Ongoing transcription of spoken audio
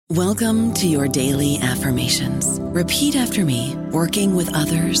Welcome to your daily affirmations. Repeat after me. Working with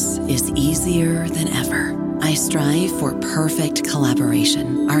others is easier than ever. I strive for perfect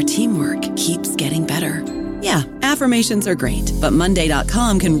collaboration. Our teamwork keeps getting better. Yeah, affirmations are great, but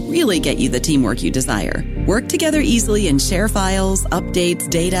Monday.com can really get you the teamwork you desire. Work together easily and share files, updates,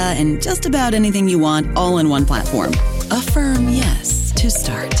 data, and just about anything you want all in one platform. Affirm yes to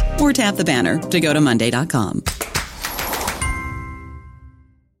start, or tap the banner to go to Monday.com.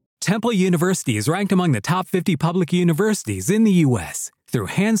 Temple University is ranked among the top 50 public universities in the U.S. Through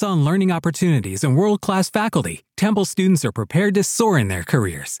hands-on learning opportunities and world-class faculty, Temple students are prepared to soar in their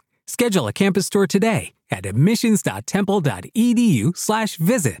careers. Schedule a campus tour today at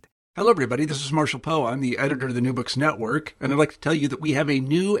admissions.temple.edu/visit. Hello, everybody. This is Marshall Poe. I'm the editor of the New Books Network, and I'd like to tell you that we have a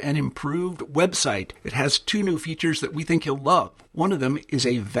new and improved website. It has 2 new features that we think you'll love. One of them is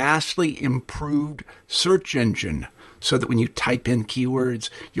a vastly improved search engine, so that when you type in keywords,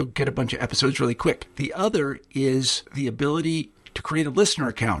 you'll get a bunch of episodes really quick. The other is the ability to create a listener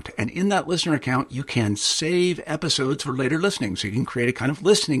account. And in that listener account, you can save episodes for later listening. So you can create a kind of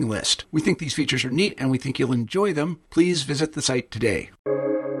listening list. We think these features are neat and we think you'll enjoy them. Please visit the site today.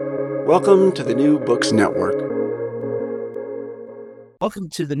 Welcome to the New Books Network. Welcome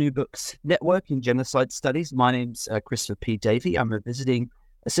to the New Books Network in Genocide Studies. My name's Christopher P. Davey. I'm a visiting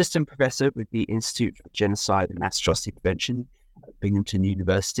assistant professor with the Institute for Genocide and Mass Atrocity Prevention at Binghamton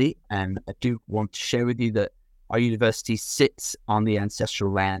University. And I do want to share with you that our university sits on the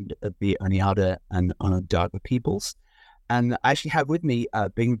ancestral land of the Oneida and Onondaga peoples. And I actually have with me a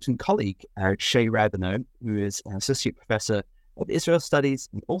Binghamton colleague, Shay Rabineau, who is an associate professor of Israel Studies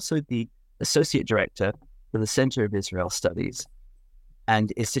and also the associate director for the Center of Israel Studies,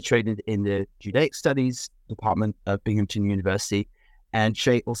 and is situated in the Judaic Studies Department of Binghamton University. And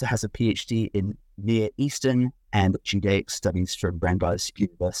Shay also has a PhD in Near Eastern and Judaic Studies from Brandeis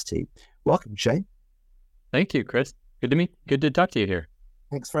University. Welcome, Shay. Thank you, Chris. Good to talk to you here.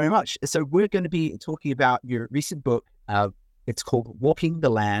 Thanks very much. So we're going to be talking about your recent book. It's called Walking the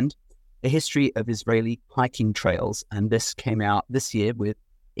Land, A History of Israeli Hiking Trails. And this came out this year with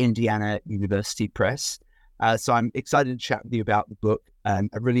Indiana University Press. So I'm excited to chat with you about the book. I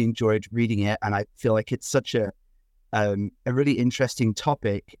really enjoyed reading it, and I feel like it's such a really interesting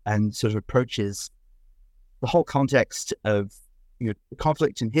topic and sort of approaches the whole context of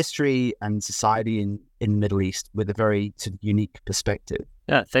conflict in history and society in the Middle East with a very sort of unique perspective.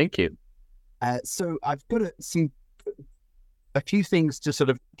 Yeah, thank you. So I've got a few things to sort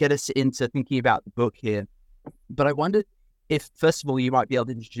of get us into thinking about the book here. But I wondered if, first of all, you might be able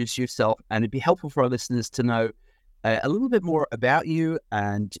to introduce yourself, and it'd be helpful for our listeners to know a little bit more about you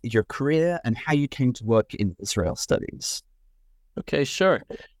and your career and how you came to work in Israel Studies. Okay, sure.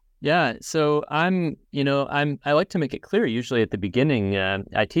 Yeah, so I like to make it clear usually at the beginning.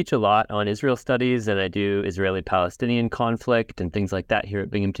 I teach a lot on Israel Studies, and I do Israeli-Palestinian conflict and things like that here at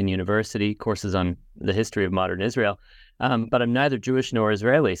Binghamton University, courses on the history of modern Israel. But I'm neither Jewish nor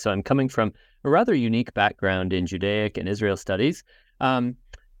Israeli, so I'm coming from a rather unique background in Judaic and Israel Studies.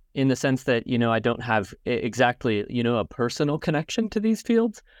 In the sense that, I don't have exactly, a personal connection to these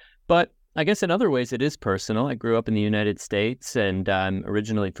fields. But I guess in other ways it is personal. I grew up in the United States, and I'm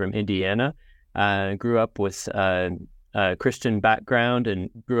originally from Indiana. Grew up with a Christian background and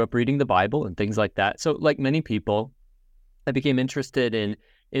grew up reading the Bible and things like that. So like many people, I became interested in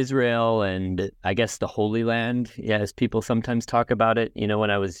Israel and I guess the Holy Land, as people sometimes talk about it, when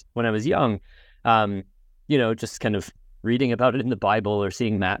I was young, just kind of reading about it in the Bible or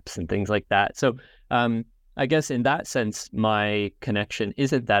seeing maps and things like that. So I guess in that sense, my connection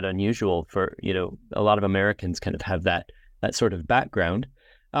isn't that unusual for, a lot of Americans kind of have that sort of background.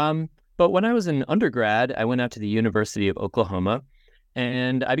 But when I was an undergrad, I went out to the University of Oklahoma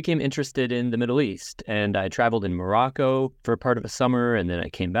and I became interested in the Middle East. And I traveled in Morocco for part of a summer, and then I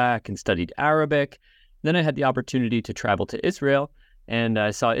came back and studied Arabic. Then I had the opportunity to travel to Israel, and I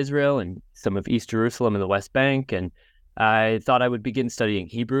saw Israel and some of East Jerusalem and the West Bank, and I thought I would begin studying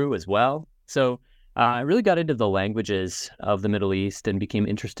Hebrew as well. So I really got into the languages of the Middle East and became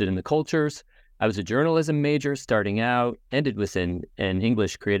interested in the cultures. I was a journalism major starting out, ended with an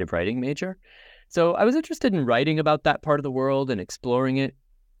English creative writing major. So I was interested in writing about that part of the world and exploring it.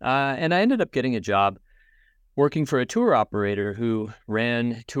 And I ended up getting a job working for a tour operator who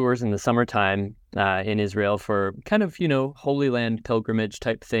ran tours in the summertime in Israel for kind of, Holy Land pilgrimage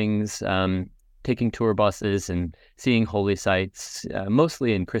type things, taking tour buses and seeing holy sites,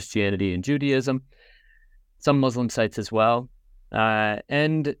 mostly in Christianity and Judaism, some Muslim sites as well.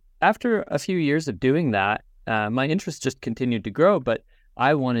 And after a few years of doing that, my interest just continued to grow, but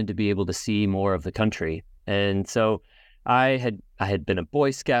I wanted to be able to see more of the country. And so I I had been a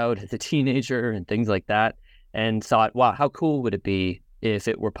Boy Scout as a teenager and things like that, and thought, wow, how cool would it be if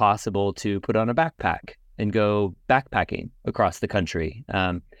it were possible to put on a backpack and go backpacking across the country.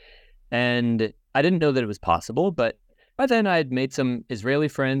 And I didn't know that it was possible, but by then I had made some Israeli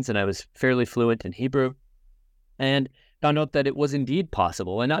friends and I was fairly fluent in Hebrew, and found out that it was indeed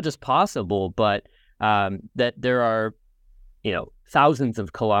possible. And not just possible, but that there are, thousands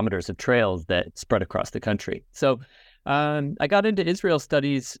of kilometers of trails that spread across the country. So I got into Israel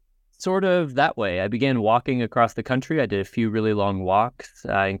studies sort of that way. I began walking across the country. I did a few really long walks,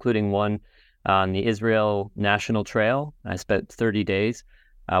 including one on the Israel National Trail. I spent 30 days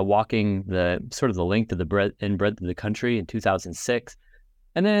walking the length of the breadth of the country in 2006.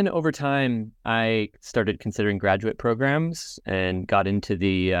 And then over time, I started considering graduate programs and got into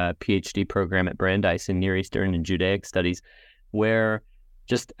the PhD program at Brandeis in Near Eastern and Judaic Studies, where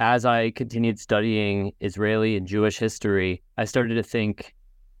just as I continued studying Israeli and Jewish history, I started to think,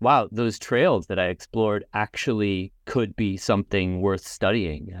 wow, those trails that I explored actually could be something worth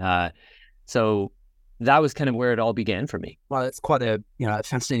studying. So that was kind of where it all began for me. Well, it's quite a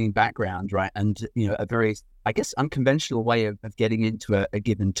fascinating background, right? And a very, I guess, unconventional way of getting into a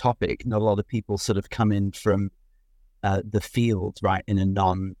given topic. Not a lot of people sort of come in from the field, right, in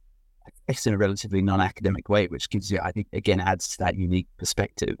a relatively non-academic way, which gives you, I think, again, adds to that unique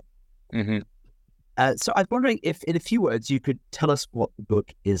perspective. Mm-hmm. So I was wondering if, in a few words, you could tell us what the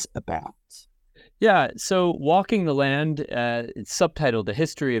book is about. Yeah, so Walking the Land, it's subtitled "The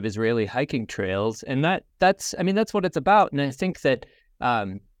History of Israeli Hiking Trails," and that's what it's about. And I think that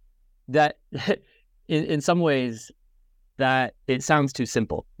that in some ways that it sounds too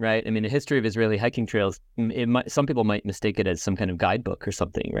simple, right? I mean, a history of Israeli hiking trails, some people might mistake it as some kind of guidebook or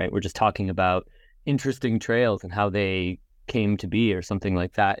something, right? We're just talking about interesting trails and how they came to be or something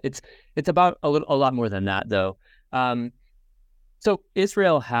like that. It's about a lot more than that, though. So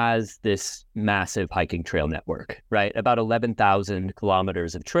Israel has this massive hiking trail network, right? About 11,000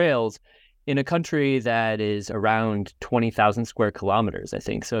 kilometers of trails in a country that is around 20,000 square kilometers, I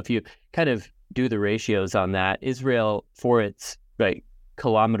think. So if you kind of do the ratios on that, Israel, for its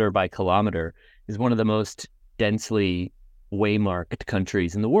kilometer by kilometer, is one of the most densely waymarked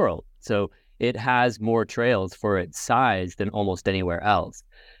countries in the world. So it has more trails for its size than almost anywhere else.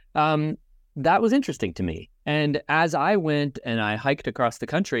 That was interesting to me. And as I went and I hiked across the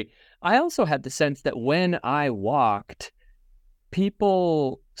country, I also had the sense that when I walked,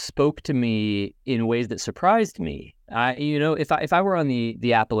 people spoke to me in ways that surprised me. If I were on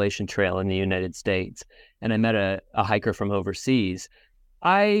the Appalachian Trail in the United States and I met a hiker from overseas,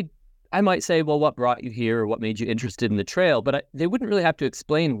 I might say, well, what brought you here or what made you interested in the trail? But they wouldn't really have to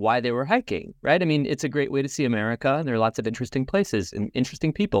explain why they were hiking, right? I mean, it's a great way to see America, and there are lots of interesting places and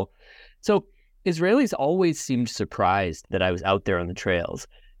interesting people. So Israelis always seemed surprised that I was out there on the trails.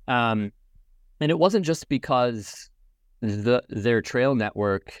 And it wasn't just because their trail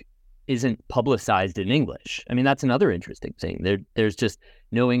network isn't publicized in English. I mean, that's another interesting thing. There's just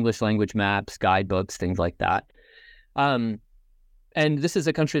no English language maps, guidebooks, things like that. And this is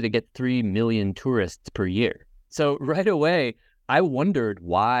a country that gets 3 million tourists per year. So right away, I wondered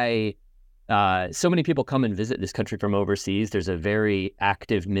why so many people come and visit this country from overseas. There's a very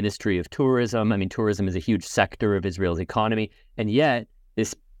active Ministry of Tourism. I mean, tourism is a huge sector of Israel's economy. And yet,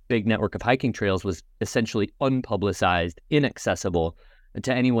 this big network of hiking trails was essentially unpublicized, inaccessible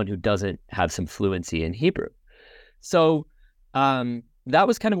to anyone who doesn't have some fluency in Hebrew. So that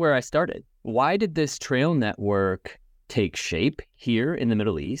was kind of where I started. Why did this trail network take shape here in the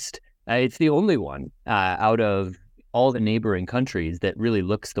Middle East? It's the only one out of all the neighboring countries that really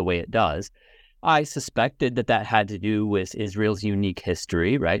looks the way it does. I suspected that had to do with Israel's unique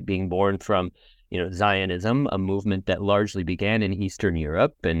history, right? Being born from, Zionism, a movement that largely began in Eastern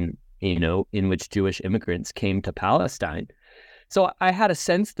Europe and, in which Jewish immigrants came to Palestine. So I had a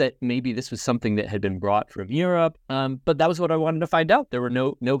sense that maybe this was something that had been brought from Europe, but that was what I wanted to find out. There were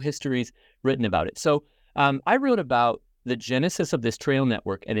no histories written about it. So I wrote about the genesis of this trail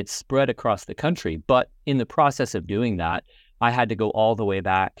network and its spread across the country. But in the process of doing that, I had to go all the way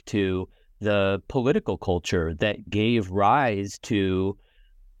back to the political culture that gave rise to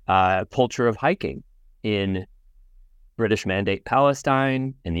culture of hiking in British Mandate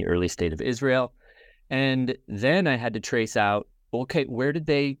Palestine, in the early state of Israel. And then I had to trace out, okay, where did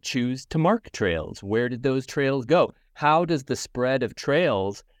they choose to mark trails? Where did those trails go? How does the spread of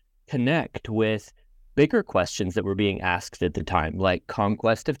trails connect with bigger questions that were being asked at the time, like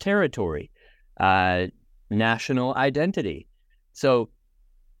conquest of territory, national identity? So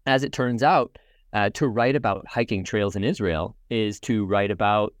as it turns out, To write about hiking trails in Israel is to write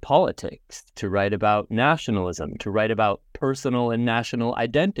about politics, to write about nationalism, to write about personal and national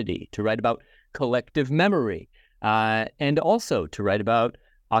identity, to write about collective memory, and also to write about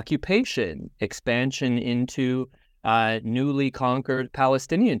occupation, expansion into newly conquered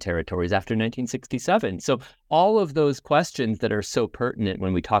Palestinian territories after 1967. So all of those questions that are so pertinent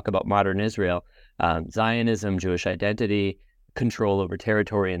when we talk about modern Israel, Zionism, Jewish identity, control over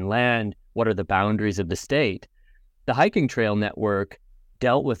territory and land, what are the boundaries of the state? The hiking trail network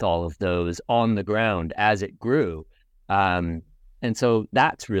dealt with all of those on the ground as it grew. And so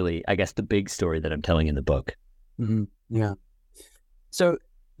that's really, I guess, the big story that I'm telling in the book. Mm-hmm. Yeah. So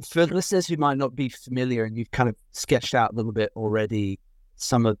for listeners who might not be familiar, and you've kind of sketched out a little bit already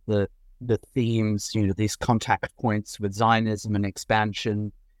some of the themes, these contact points with Zionism and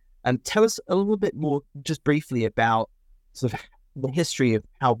expansion, and tell us a little bit more, just briefly, about sort of the history of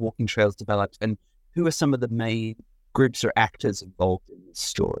how walking trails developed and who are some of the main groups or actors involved in this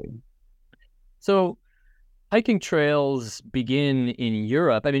story. So hiking trails begin in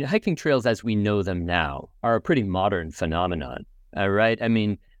Europe. I mean, hiking trails as we know them now are a pretty modern phenomenon, right? I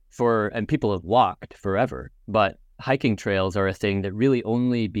mean, and people have walked forever, but hiking trails are a thing that really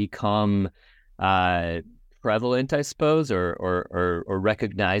only become prevalent, I suppose, or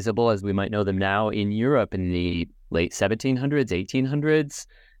recognizable as we might know them now in Europe in the late 1700s, 1800s.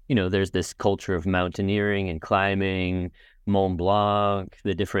 There's this culture of mountaineering and climbing, Mont Blanc,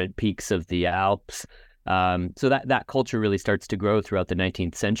 the different peaks of the Alps. So that culture really starts to grow throughout the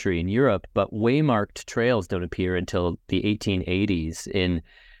 19th century in Europe, but waymarked trails don't appear until the 1880s in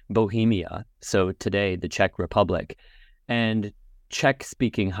Bohemia, so today the Czech Republic. And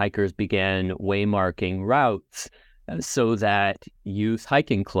Czech-speaking hikers began waymarking routes so that youth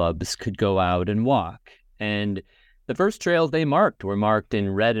hiking clubs could go out and walk. And the first trails they marked were marked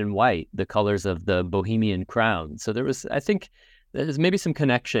in red and white, the colors of the Bohemian crown. So I think there's maybe some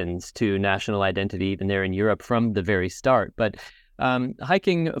connections to national identity even there in Europe from the very start. But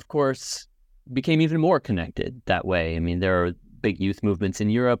hiking, of course, became even more connected that way. I mean, there are big youth movements in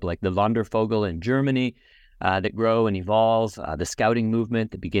Europe, like the Wandervogel in Germany, that grow and evolve. The scouting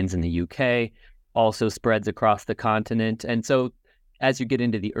movement that begins in the UK also spreads across the continent. And so as you get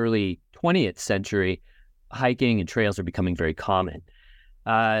into the early 20th century, hiking and trails are becoming very common.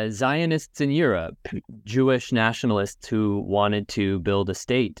 Zionists in Europe, Jewish nationalists who wanted to build a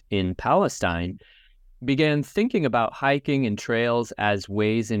state in Palestine, began thinking about hiking and trails as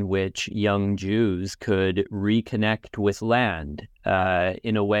ways in which young Jews could reconnect with land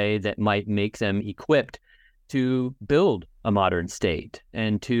in a way that might make them equipped to build a modern state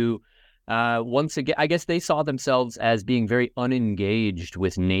and to once again, I guess they saw themselves as being very unengaged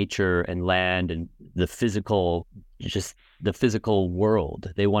with nature and land and the physical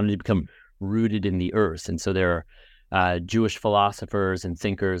world. They wanted to become rooted in the earth. And so there are Jewish philosophers and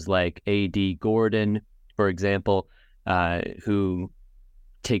thinkers like A.D. Gordon, for example, who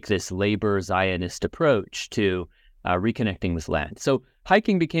take this labor Zionist approach to reconnecting with land. So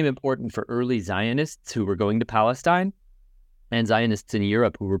hiking became important for early Zionists who were going to Palestine and Zionists in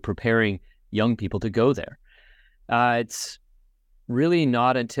Europe who were preparing young people to go there. It's really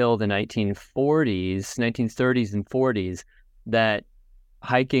not until the 1930s and 40s that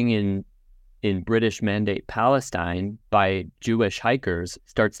hiking in British Mandate Palestine by Jewish hikers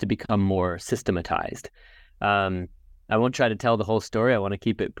starts to become more systematized. I won't try to tell the whole story. I want to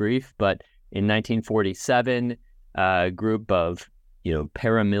keep it brief, but in 1947, a group of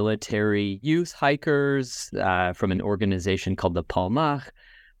paramilitary youth hikers from an organization called the Palmach,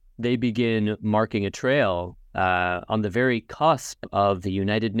 they begin marking a trail on the very cusp of the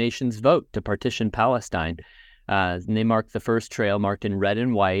United Nations vote to partition Palestine. And they marked the first trail marked in red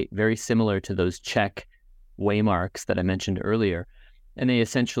and white, very similar to those Czech waymarks that I mentioned earlier. And they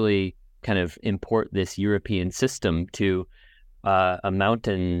essentially kind of import this European system to a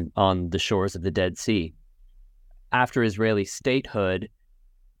mountain on the shores of the Dead Sea. After Israeli statehood,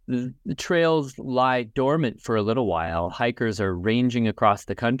 the trails lie dormant for a little while. Hikers are ranging across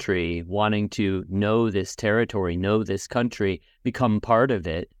the country, wanting to know this territory, know this country, become part of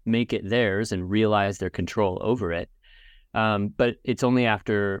it, make it theirs, and realize their control over it. But it's only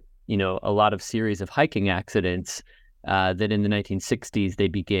after, a lot of series of hiking accidents that in the 1960s, they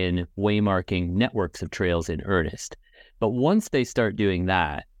begin waymarking networks of trails in earnest. But once they start doing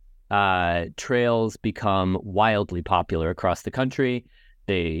that, trails become wildly popular across the country.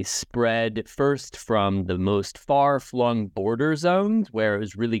 They spread first from the most far-flung border zones where it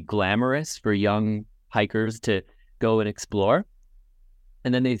was really glamorous for young hikers to go and explore.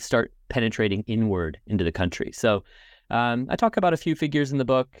 And then they start penetrating inward into the country. So I talk about a few figures in the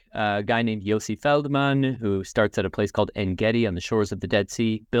book. A guy named Yossi Feldman, who starts at a place called En Gedi on the shores of the Dead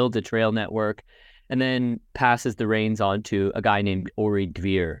Sea, builds a trail network, and then passes the reins on to a guy named Ori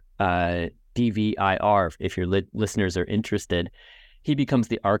Dvir, DVIR, if your listeners are interested. He becomes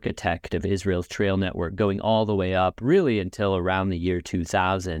the architect of Israel's trail network, going all the way up really until around the year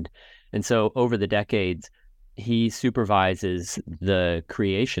 2000. And so over the decades, he supervises the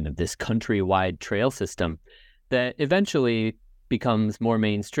creation of this countrywide trail system that eventually becomes more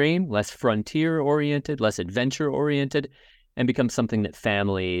mainstream, less frontier-oriented, less adventure-oriented, and becomes something that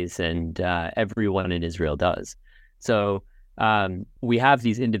families and everyone in Israel does. So we have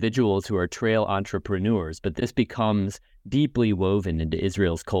these individuals who are trail entrepreneurs, but this becomes deeply woven into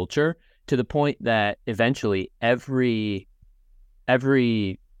Israel's culture to the point that eventually every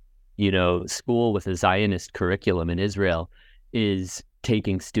school with a Zionist curriculum in Israel is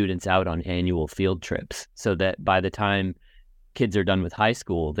taking students out on annual field trips, so that by the time kids are done with high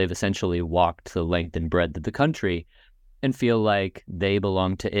school, they've essentially walked the length and breadth of the country and feel like they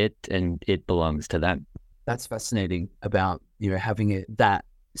belong to it and it belongs to them. That's fascinating about, having it that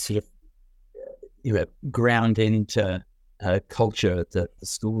sort of, ground into culture at the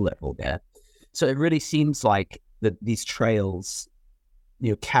school level there. So it really seems like that these trails,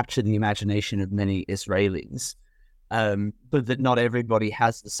 capture the imagination of many Israelis, but that not everybody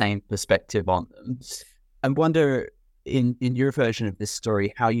has the same perspective on them. I wonder, in your version of this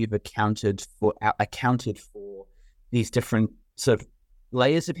story, how you've accounted for these different sort of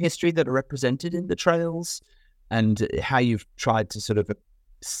layers of history that are represented in the trails, and how you've tried to sort of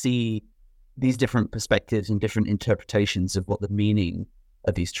see these different perspectives and different interpretations of what the meaning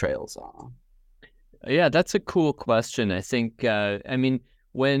of these trails are. Yeah, that's a cool question. I think,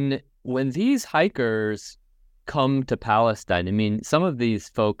 when these hikers come to Palestine, some of these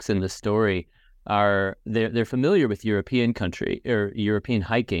folks in the story they're familiar with European country or European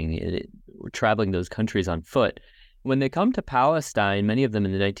hiking, traveling those countries on foot. When they come to Palestine, many of them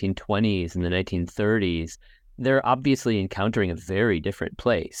in the 1920s and the 1930s, they're obviously encountering a very different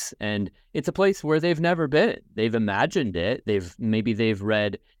place. And it's a place where they've never been. They've imagined it. They've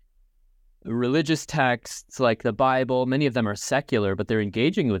read religious texts like the Bible. Many of them are secular, but they're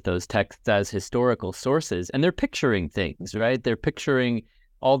engaging with those texts as historical sources. And they're picturing things, right? They're picturing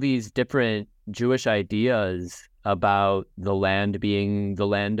all these different Jewish ideas about the land being the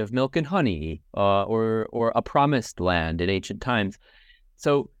land of milk and honey, or a promised land in ancient times.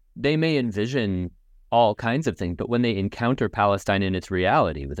 So they may envision all kinds of things, but when they encounter Palestine in its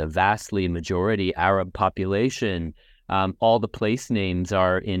reality, with a vastly majority Arab population, all the place names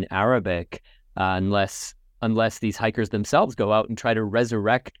are in Arabic, unless these hikers themselves go out and try to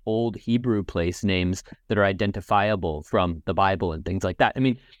resurrect old Hebrew place names that are identifiable from the Bible and things like that.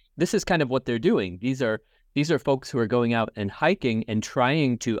 This is kind of what they're doing. These are folks who are going out and hiking and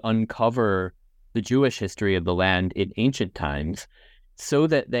trying to uncover the Jewish history of the land in ancient times, so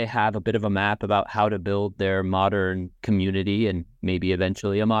that they have a bit of a map about how to build their modern community and maybe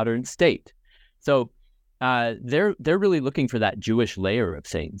eventually a modern state. So they're really looking for that Jewish layer of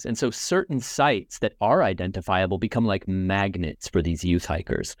things. And so certain sites that are identifiable become like magnets for these youth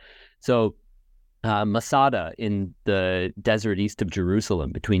hikers. So Masada in the desert east of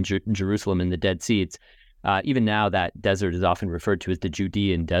Jerusalem, between Jerusalem and the Dead Sea, even now that desert is often referred to as the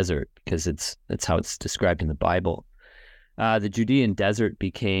Judean desert, because that's how it's described in the Bible. The Judean desert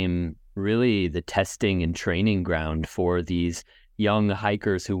became really the testing and training ground for these young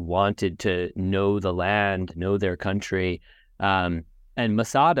hikers who wanted to know the land, know their country. And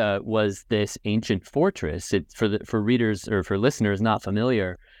Masada was this ancient fortress. It's for readers or for listeners not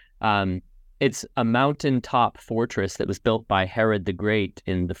familiar. It's a mountaintop fortress that was built by Herod the Great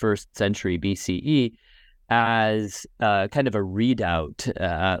in the 1st century BCE as kind of a redoubt,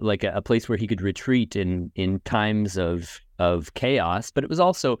 like a place where he could retreat in times of chaos. But it was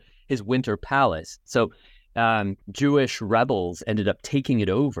also his winter palace. So Jewish rebels ended up taking it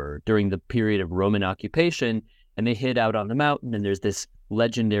over during the period of Roman occupation, and they hid out on the mountain. And there's this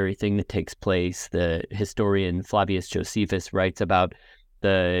legendary thing that takes place. The historian Flavius Josephus writes about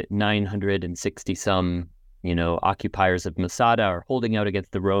the 960-some, occupiers of Masada are holding out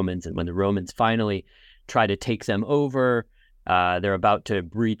against the Romans. And when the Romans finally try to take them over, they're about to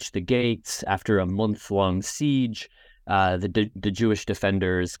breach the gates. After a month-long siege, the Jewish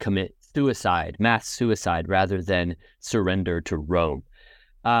defenders commit mass suicide, rather than surrender to Rome.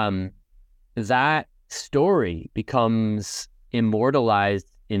 That story becomes immortalized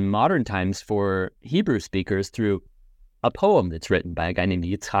in modern times for Hebrew speakers through a poem that's written by a guy named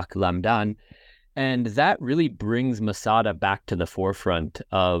Yitzhak Lamdan. And that really brings Masada back to the forefront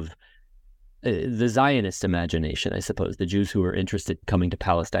of the Zionist imagination, I suppose, the Jews who were interested in coming to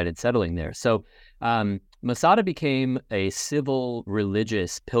Palestine and settling there. So Masada became a civil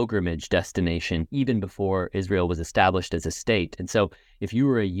religious pilgrimage destination even before Israel was established as a state. And so if you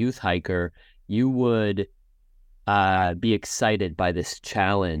were a youth hiker, you would be excited by this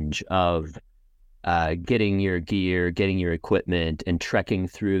challenge of getting your gear, getting your equipment, and trekking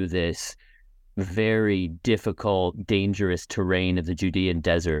through this very difficult, dangerous terrain of the Judean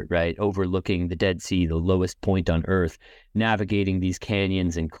desert, right? Overlooking the Dead Sea, the lowest point on earth, navigating these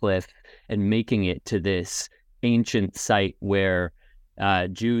canyons and cliffs, and making it to this ancient site where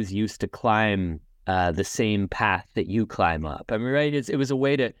Jews used to climb the same path that you climb up. I mean, right? It was a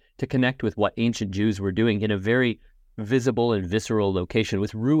way to connect with what ancient Jews were doing in a very visible and visceral location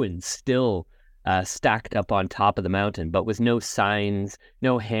with ruins still stacked up on top of the mountain, but with no signs,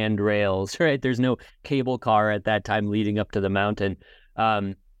 no handrails, right? There's no cable car at that time leading up to the mountain.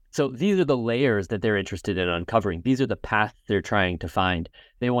 So these are the layers that they're interested in uncovering. These are the paths they're trying to find.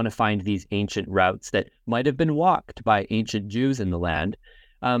 They want to find these ancient routes that might have been walked by ancient Jews in the land,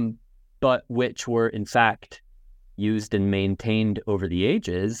 but which were in fact used and maintained over the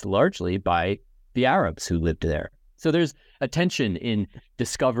ages largely by the Arabs who lived there. So there's a tension in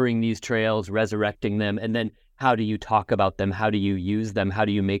discovering these trails, resurrecting them, and then how do you talk about them? How do you use them? How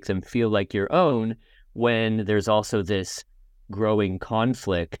do you make them feel like your own when there's also this growing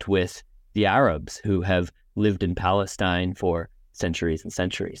conflict with the Arabs who have lived in Palestine for centuries and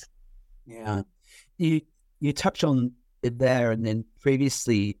centuries? Yeah. You touched on it there and then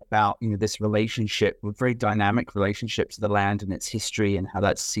previously about, this relationship, a very dynamic relationship to the land and its history and how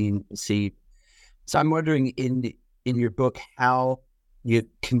that's seen. So I'm wondering in your book how you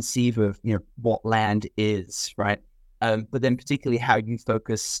conceive of what land is, right? But then particularly how you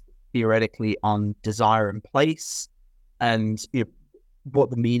focus theoretically on desire and place, and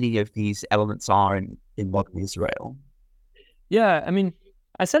what the meaning of these elements are in modern Israel. Yeah, I mean,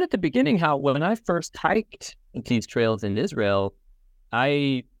 I said at the beginning how when I first hiked these trails in Israel,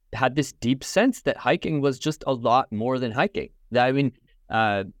 I had this deep sense that hiking was just a lot more than hiking. I mean,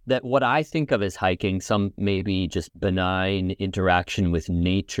 that what I think of as hiking, some maybe just benign interaction with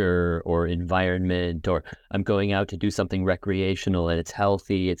nature or environment, or I'm going out to do something recreational and it's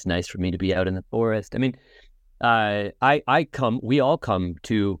healthy, it's nice for me to be out in the forest. I mean, we all come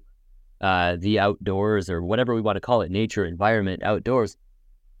to the outdoors, or whatever we want to call it, nature, environment, outdoors,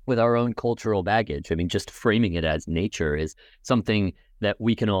 with our own cultural baggage. I mean, just framing it as nature is something that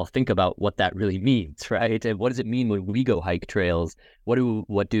we can all think about what that really means, right? And what does it mean when we go hike trails? What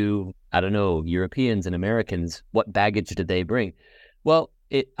do I don't know, Europeans and Americans, what baggage do they bring? Well,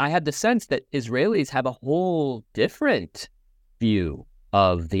 I had the sense that Israelis have a whole different view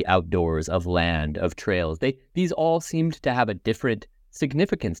of the outdoors, of land, of trails. These all seemed to have a different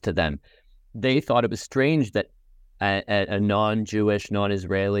significance to them. They thought it was strange that a non-Jewish,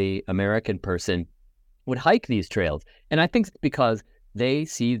 non-Israeli American person would hike these trails. And I think it's because they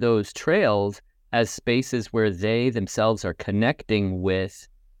see those trails as spaces where they themselves are connecting with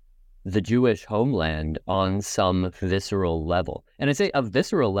the Jewish homeland on some visceral level. And I say a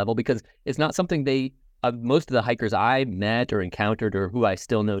visceral level because it's not something most of the hikers I met or encountered, or who I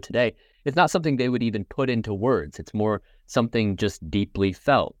still know today, it's not something they would even put into words. It's more something just deeply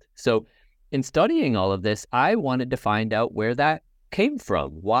felt. So in studying all of this, I wanted to find out where that came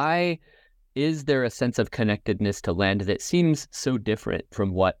from. Why is there a sense of connectedness to land that seems so different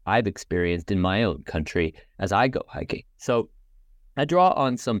from what I've experienced in my own country as I go hiking? So I draw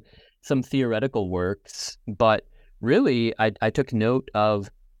on some theoretical works, but really I took note of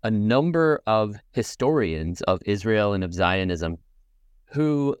a number of historians of Israel and of Zionism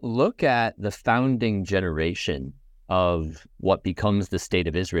who look at the founding generation of what becomes the state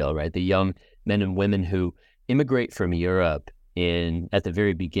of Israel, right? The young men and women who immigrate from Europe at the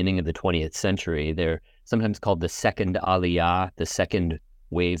very beginning of the 20th century. They're sometimes called the second Aliyah, the second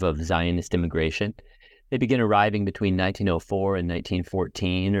wave of Zionist immigration. They begin arriving between 1904 and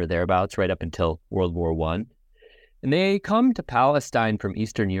 1914 or thereabouts, right up until World War I. And they come to Palestine from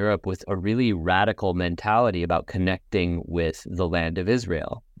Eastern Europe with a really radical mentality about connecting with the land of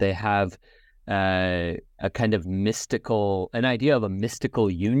Israel. They have a kind of an idea of a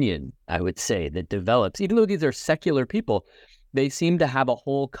mystical union, I would say, that develops. Even though these are secular people, they seem to have a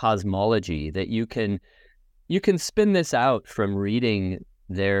whole cosmology that you can spin this out from reading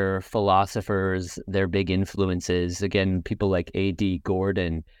their philosophers, their big influences. Again, people like A.D.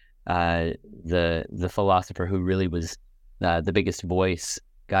 Gordon, the philosopher who really was the biggest voice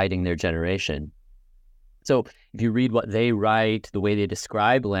guiding their generation. So if you read what they write, the way they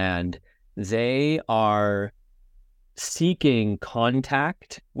describe land, they are seeking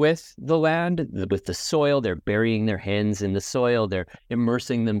contact with the land, with the soil. They're burying their hands in the soil. They're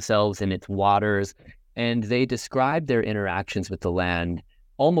immersing themselves in its waters. And they describe their interactions with the land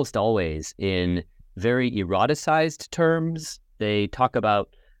almost always in very eroticized terms. They talk about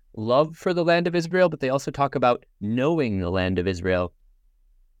love for the land of Israel, but they also talk about knowing the land of Israel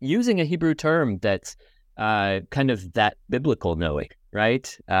using a Hebrew term that's kind of that biblical knowing,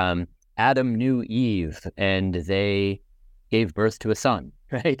 right? Adam knew Eve and they gave birth to a son,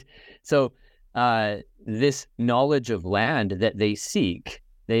 right? So this knowledge of land that they seek,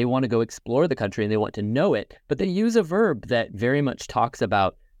 they want to go explore the country and they want to know it, but they use a verb that very much talks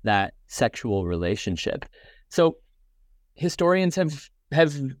about that sexual relationship. So historians have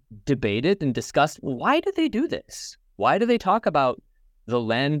debated and discussed, why do they do this? Why do they talk about the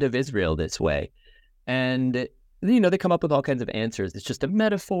land of Israel this way? And they come up with all kinds of answers. It's just a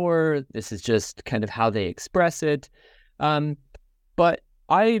metaphor. This is just kind of how they express it. But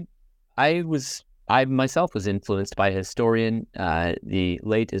I myself was influenced by a historian, the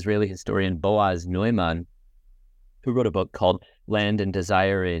late Israeli historian Boaz Neumann, who wrote a book called Land and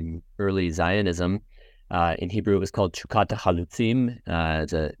Desire in Early Zionism. In Hebrew, it was called Chukat HaChalutzim,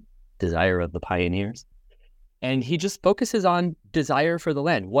 the desire of the pioneers. And he just focuses on desire for the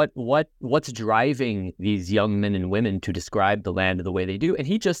land. What's driving these young men and women to describe the land the way they do? And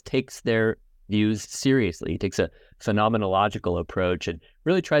he just takes their views seriously. He takes a phenomenological approach and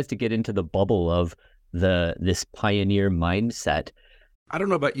really tries to get into the bubble of this pioneer mindset. I don't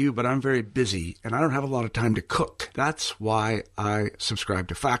know about you, but I'm very busy and I don't have a lot of time to cook. That's why I subscribe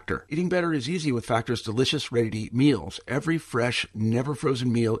to Factor. Eating better is easy with Factor's delicious, ready-to-eat meals. Every fresh, never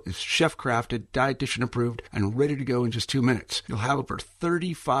frozen meal is chef-crafted, dietitian approved, and ready to go in just 2 minutes. You'll have over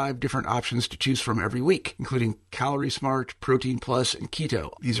 35 different options to choose from every week, including Calorie Smart, Protein Plus, and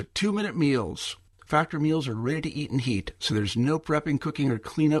Keto. These are 2-minute meals. Factor meals are ready to eat and heat, so there's no prepping, cooking, or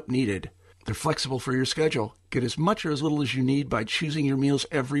cleanup needed. They're flexible for your schedule. Get as much or as little as you need by choosing your meals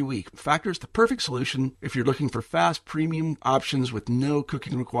every week. Factor is the perfect solution if you're looking for fast, premium options with no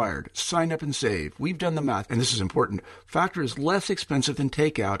cooking required. Sign up and save. We've done the math, and this is important. Factor is less expensive than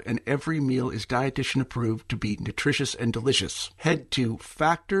takeout, and every meal is dietitian approved to be nutritious and delicious. Head to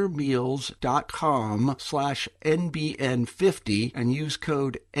factormeals.com/NBN50 and use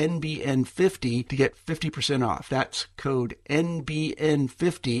code NBN50 to get 50% off. That's code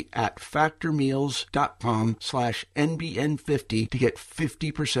NBN50 at factormeals.com/NBN50 to get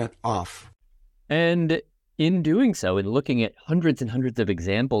 50% off. And in doing so, in looking at hundreds and hundreds of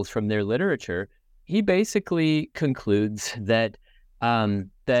examples from their literature, he basically concludes that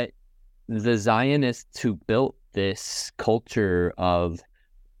that the Zionists who built this culture of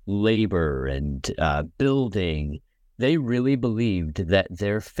labor and building, they really believed that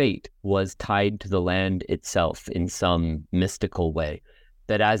their fate was tied to the land itself in some mystical way.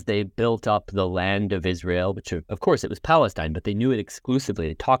 That as they built up the land of Israel, which of course it was Palestine, but they knew it exclusively,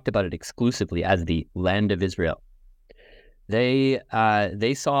 they talked about it exclusively as the land of Israel. They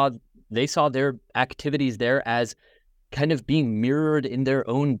saw their activities there as kind of being mirrored in their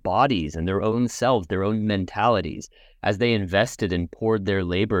own bodies and their own selves, their own mentalities. As they invested and poured their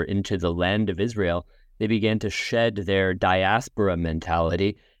labor into the land of Israel, they began to shed their diaspora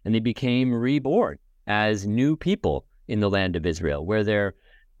mentality and they became reborn as new people in the land of Israel, where their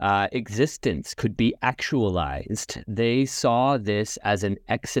existence could be actualized. They saw this as an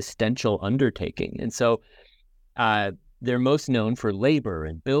existential undertaking. And so they're most known for labor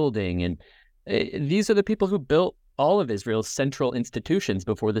and building. And these are the people who built all of Israel's central institutions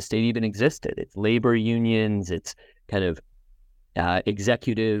before the state even existed. It's labor unions, it's kind of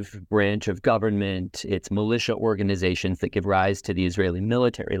executive branch of government, it's militia organizations that give rise to the Israeli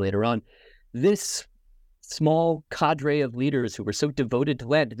military later on. This small cadre of leaders who were so devoted to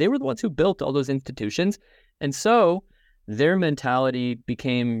land, they were the ones who built all those institutions. And so their mentality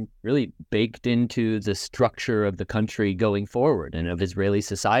became really baked into the structure of the country going forward and of Israeli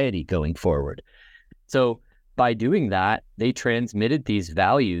society going forward. So by doing that, they transmitted these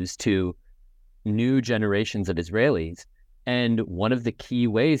values to new generations of Israelis. And one of the key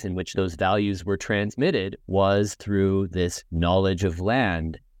ways in which those values were transmitted was through this knowledge of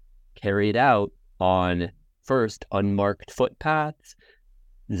land carried out on first unmarked footpaths.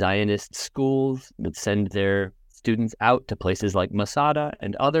 Zionist schools would send their students out to places like Masada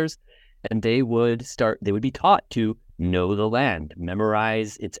and others, and they would be taught to know the land,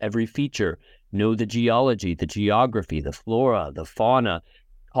 memorize its every feature, know the geology, the geography, the flora, the fauna,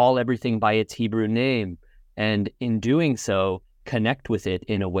 call everything by its Hebrew name, and in doing so, connect with it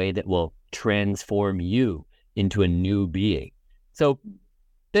in a way that will transform you into a new being. So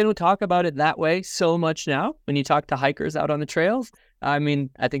They don't talk about it that way so much now when you talk to hikers out on the trails. I mean,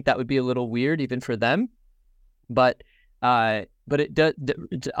 I think that would be a little weird even for them. But it does.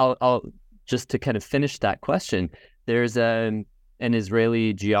 I'll just to kind of finish that question. There's an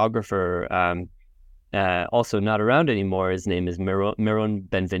Israeli geographer, also not around anymore. His name is Meron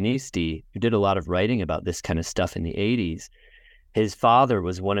Benvenisti, who did a lot of writing about this kind of stuff in the 80s. His father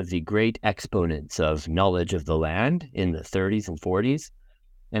was one of the great exponents of knowledge of the land in the 30s and 40s.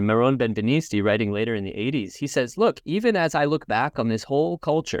 And Meron Benvenisti, writing later in the 80s, he says, look, even as I look back on this whole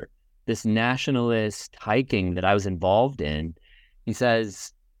culture, this nationalist hiking that I was involved in, he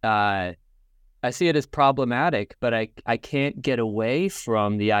says, I see it as problematic, but I can't get away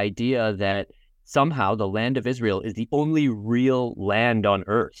from the idea that somehow the land of Israel is the only real land on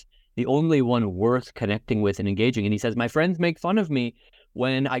earth, the only one worth connecting with and engaging. And he says, my friends make fun of me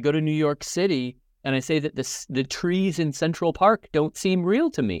when I go to New York City and I say that the trees in Central Park don't seem real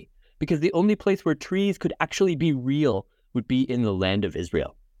to me, because the only place where trees could actually be real would be in the land of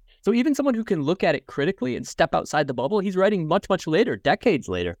Israel. So even someone who can look at it critically and step outside the bubble, he's writing much, much later, decades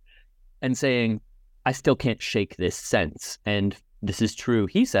later, and saying, I still can't shake this sense. And this is true,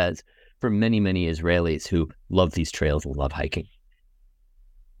 he says, for many, many Israelis who love these trails and love hiking.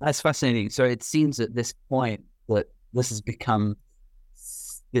 That's fascinating. So it seems at this point that this has become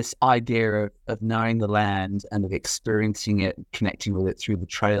this idea of knowing the land and of experiencing it, connecting with it through the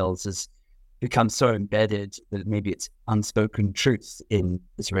trails has become so embedded that maybe it's unspoken truth in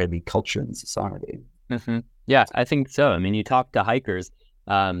Israeli culture and society. Mm-hmm. Yeah, I think so. I mean, you talk to hikers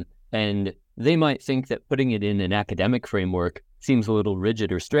and they might think that putting it in an academic framework seems a little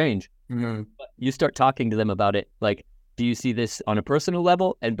rigid or strange. Mm-hmm. But you start talking to them about it, like, do you see this on a personal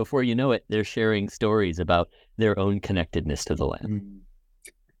level? And before you know it, they're sharing stories about their own connectedness to the land. Mm-hmm.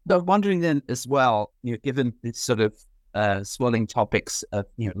 But I'm wondering then as well, given these sort of swirling topics of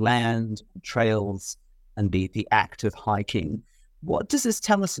land, trails, and the act of hiking, what does this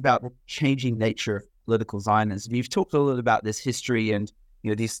tell us about the changing nature of political Zionism? You've talked a little about this history and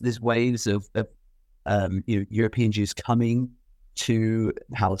these waves of European Jews coming to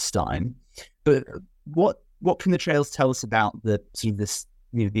Palestine, but what can the trails tell us about the sort of this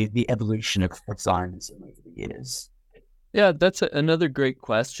the evolution of Zionism over the years? Yeah, that's another great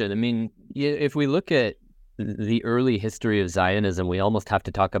question. I mean, if we look at the early history of Zionism, we almost have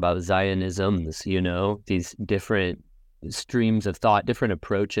to talk about Zionisms, these different streams of thought, different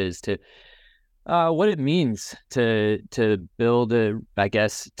approaches to what it means to build to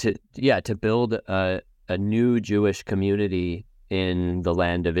build a new Jewish community in the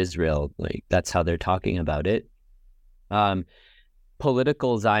land of Israel. Like, that's how they're talking about it.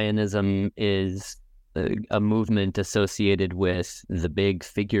 Political Zionism is a movement associated with the big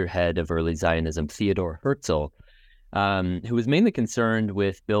figurehead of early Zionism, Theodor Herzl, who was mainly concerned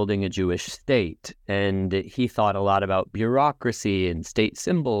with building a Jewish state. And he thought a lot about bureaucracy and state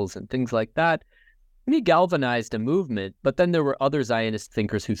symbols and things like that. And he galvanized a movement. But then there were other Zionist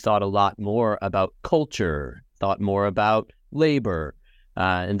thinkers who thought a lot more about culture, thought more about labor,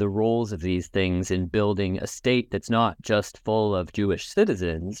 and the roles of these things in building a state that's not just full of Jewish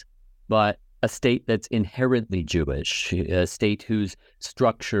citizens, but a state that's inherently Jewish, a state whose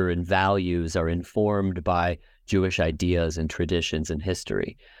structure and values are informed by Jewish ideas and traditions and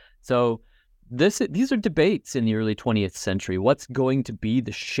history. So these are debates in the early 20th century. What's going to be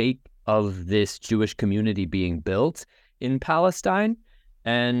the shape of this Jewish community being built in Palestine,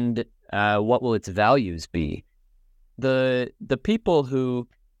 and what will its values be? The people who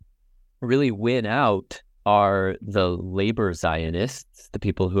really win out are the labor Zionists, the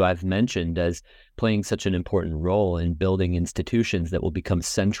people who I've mentioned as playing such an important role in building institutions that will become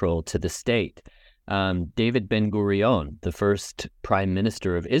central to the state. David Ben-Gurion, the first prime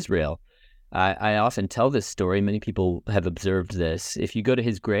minister of Israel, I often tell this story. Many people have observed this. If you go to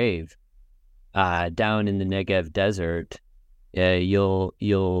his grave down in the Negev desert, it's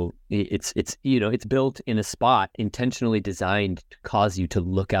built in a spot intentionally designed to cause you to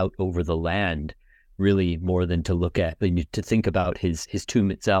look out over the land, really more than to to think about his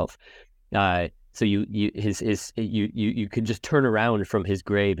tomb itself. So you can just turn around from his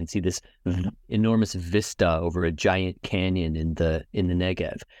grave and see this enormous vista over a giant canyon in the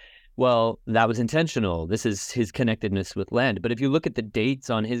Negev. Well, that was intentional. This is his connectedness with land. But if you look at the dates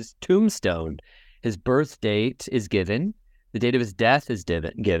on his tombstone, his birth date is given, the date of his death is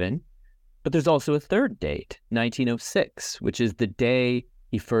given, but there's also a third date, 1906, which is the day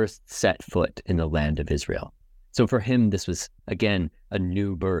he first set foot in the land of Israel. So for him, this was, again, a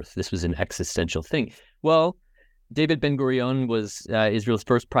new birth. This was an existential thing. Well, David Ben-Gurion was Israel's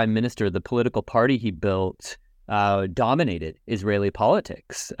first prime minister. The political party he built dominated Israeli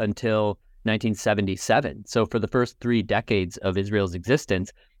politics until 1977. So for the first 3 decades of Israel's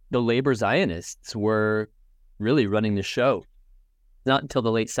existence, the labor Zionists were really running the show. Not until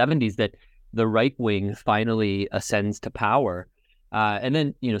the late 70s that the right wing finally ascends to power. And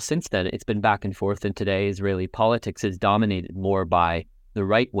then, since then, it's been back and forth. And today, Israeli politics is dominated more by the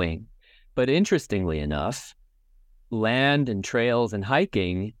right wing. But interestingly enough, land and trails and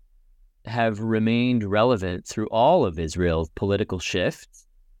hiking have remained relevant through all of Israel's political shifts.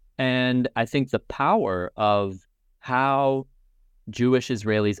 And I think the power of how Jewish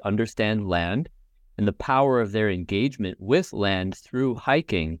Israelis understand land and the power of their engagement with land through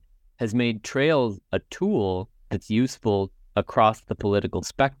hiking has made trails a tool that's useful across the political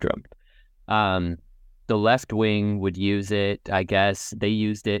spectrum. The left wing would use it, I guess. They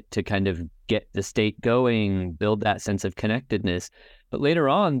used it to kind of get the state going, build that sense of connectedness. But later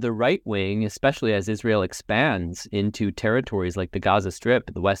on, the right wing, especially as Israel expands into territories like the Gaza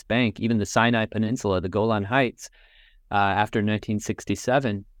Strip, the West Bank, even the Sinai Peninsula, the Golan Heights, after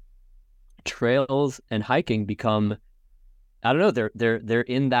 1967, trails and hiking become, I don't know, they're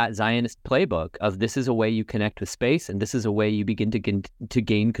in that Zionist playbook of this is a way you connect with space, and this is a way you begin to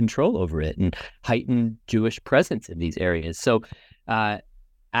gain control over it and heighten Jewish presence in these areas. So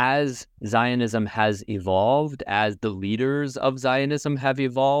as Zionism has evolved, as the leaders of Zionism have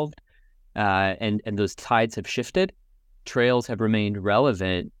evolved, and those tides have shifted, trails have remained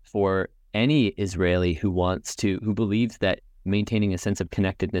relevant for any Israeli who believes that maintaining a sense of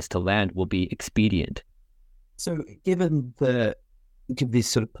connectedness to land will be expedient. So given these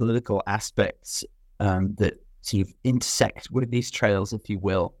sort of political aspects that sort of intersect with these trails, if you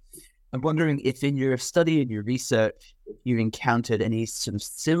will, I'm wondering if in your study and your research, you've encountered any sort of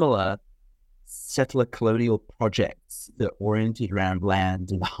similar settler colonial projects that oriented around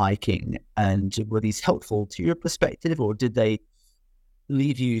land and hiking, and were these helpful to your perspective, or did they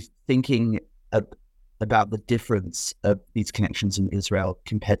leave you thinking about the difference of these connections in Israel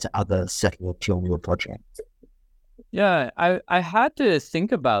compared to other settler colonial projects? Yeah, I had to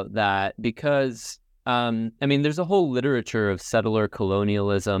think about that because, there's a whole literature of settler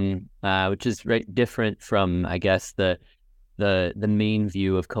colonialism, which is different from, I guess, the main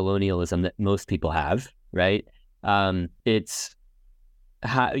view of colonialism that most people have, right? It's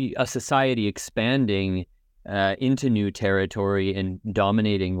a society expanding into new territory and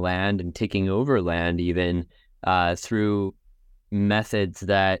dominating land and taking over land even through methods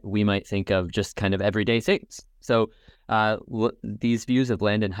that we might think of just kind of everyday things. So these views of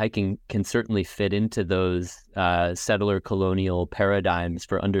land and hiking can certainly fit into those settler colonial paradigms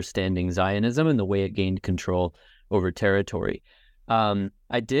for understanding Zionism and the way it gained control over territory.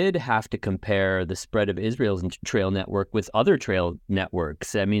 I did have to compare the spread of Israel's trail network with other trail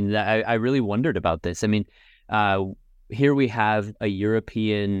networks. I really wondered about this. Here we have a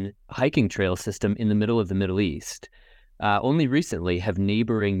European hiking trail system in the middle of the Middle East. Only recently have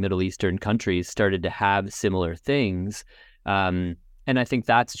neighboring Middle Eastern countries started to have similar things. And I think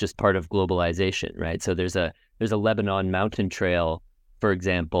that's just part of globalization, right? So there's a Lebanon mountain trail, for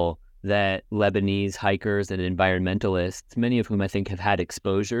example, that Lebanese hikers and environmentalists, many of whom I think have had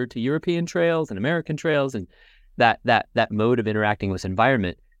exposure to European trails and American trails and that mode of interacting with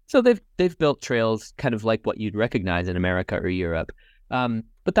environment. So they've built trails kind of like what you'd recognize in America or Europe.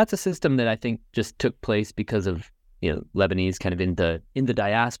 But that's a system that I think just took place because of Lebanese kind of in the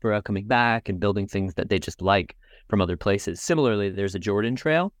diaspora coming back and building things that they just like from other places. Similarly, there's a Jordan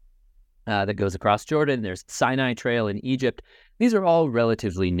trail that goes across Jordan. There's Sinai Trail in Egypt. These are all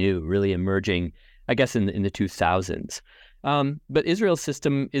relatively new, really emerging, I guess, in the 2000s. But Israel's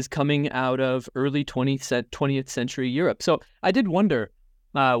system is coming out of early 20th century Europe. So I did wonder,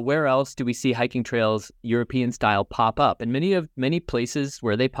 where else do we see hiking trails, European style, pop up? And many places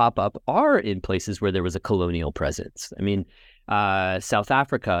where they pop up are in places where there was a colonial presence. South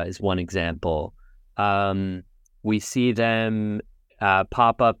Africa is one example. We see them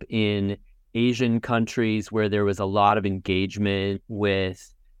pop up in Asian countries where there was a lot of engagement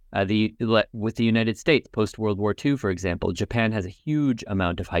with the United States post World War II, for example. Japan has a huge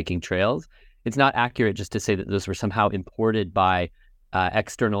amount of hiking trails. It's not accurate just to say that those were somehow imported by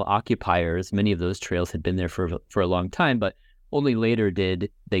external occupiers. Many of those trails had been there for a long time, but only later did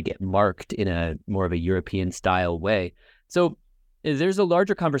they get marked in a more of a European style way. So there's a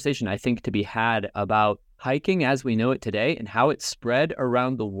larger conversation, I think, to be had about hiking as we know it today and how it spread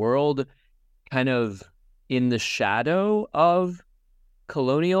around the world kind of in the shadow of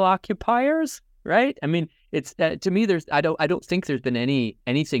colonial occupiers, right? It's to me, I don't think there's been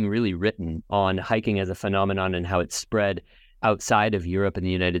anything really written on hiking as a phenomenon and how it spread outside of Europe and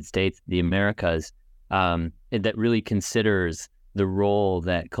the United States, the Americas, that really considers the role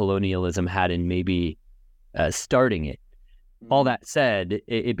that colonialism had in maybe starting it. All that said,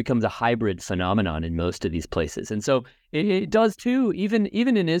 it becomes a hybrid phenomenon in most of these places. And so it does too, even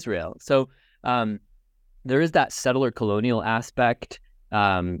in Israel. So there is that settler colonial aspect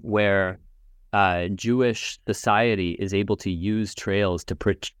where Jewish society is able to use trails to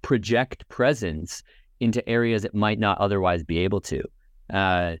project presence into areas it might not otherwise be able to.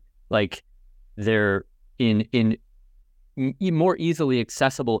 Like they're in more easily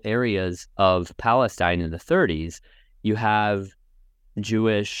accessible areas of Palestine in the 30s. You have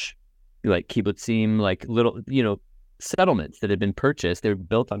Jewish, like kibbutzim, like little, settlements that had been purchased. They were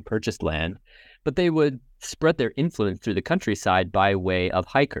built on purchased land, but they would spread their influence through the countryside by way of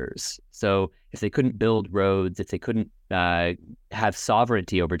hikers. So if they couldn't build roads, if they couldn't have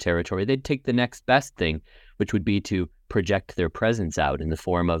sovereignty over territory, they'd take the next best thing, which would be to project their presence out in the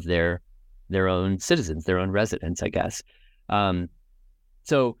form of their own citizens, their own residents, I guess.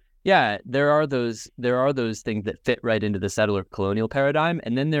 So yeah, there are those things that fit right into the settler colonial paradigm,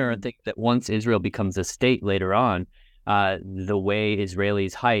 and then there are things that once Israel becomes a state later on, the way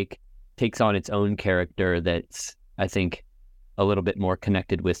Israelis hike takes on its own character that's, I think, a little bit more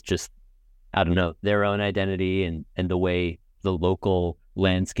connected with just, I don't know, their own identity and the way the local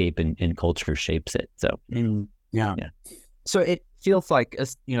landscape and culture shapes it. So yeah. So it feels like,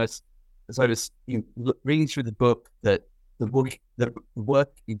 as I was reading through the book, that the work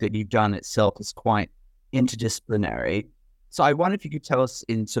that you've done itself is quite interdisciplinary. So I wonder if you could tell us,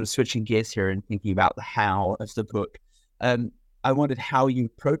 in sort of switching gears here and thinking about the how of the book, I wondered how you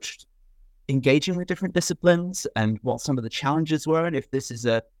approached engaging with different disciplines and what some of the challenges were, and if this is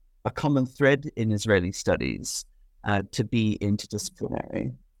a common thread in Israeli studies to be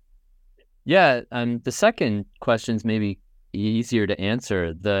interdisciplinary. Yeah, the second question's maybe easier to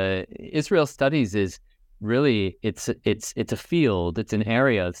answer. The Israel studies is really, it's a field, it's an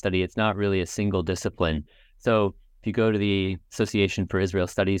area of study. It's not really a single discipline. So if you go to the Association for Israel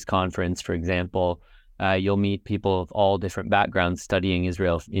Studies conference, for example, you'll meet people of all different backgrounds studying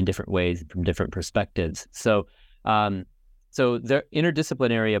Israel in different ways from different perspectives. So their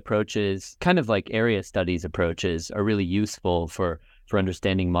interdisciplinary approaches, kind of like area studies approaches, are really useful for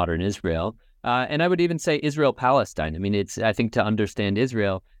understanding modern Israel. And I would even say Israel-Palestine. I mean, I think to understand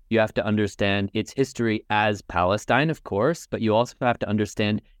Israel, you have to understand its history as Palestine, of course, but you also have to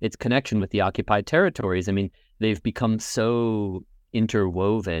understand its connection with the occupied territories. I mean, they've become so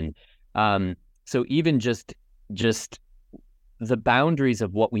interwoven. So even just the boundaries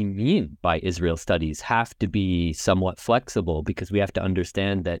of what we mean by Israel studies have to be somewhat flexible, because we have to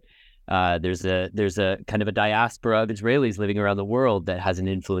understand that there's a kind of a diaspora of Israelis living around the world that has an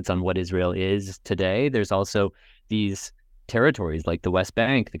influence on what Israel is today. There's also these territories like the West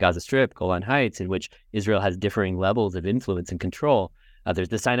Bank, the Gaza Strip, Golan Heights, in which Israel has differing levels of influence and control. There's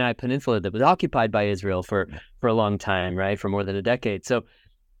the Sinai Peninsula that was occupied by Israel for a long time, right, for more than a decade. So,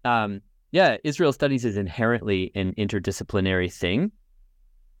 Israel studies is inherently an interdisciplinary thing.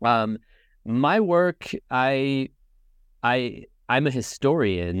 My work, I'm a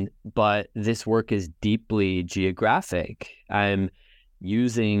historian, but this work is deeply geographic. I'm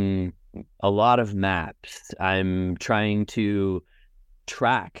using a lot of maps. I'm trying to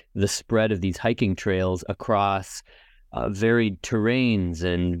track the spread of these hiking trails across varied terrains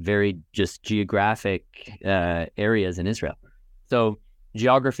and very just geographic areas in Israel. So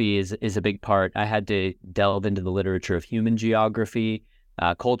geography is a big part. I had to delve into the literature of human geography,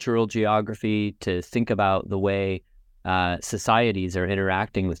 cultural geography, to think about the way societies are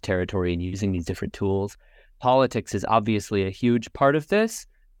interacting with territory and using these different tools. Politics is obviously a huge part of this.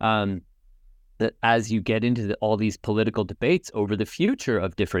 That as you get into all these political debates over the future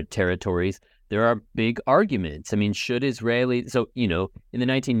of different territories, there are big arguments. I mean, should Israelis, in the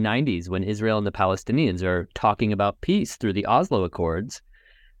 1990s, when Israel and the Palestinians are talking about peace through the Oslo Accords,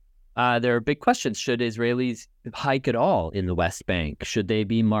 there are big questions. Should Israelis hike at all in the West Bank? Should they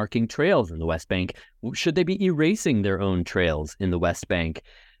be marking trails in the West Bank? Should they be erasing their own trails in the West Bank?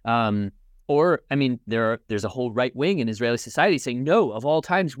 There's a whole right wing in Israeli society saying, no, of all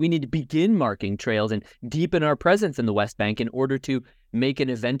times, we need to begin marking trails and deepen our presence in the West Bank in order to make an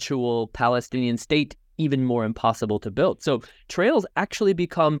eventual Palestinian state even more impossible to build. So trails actually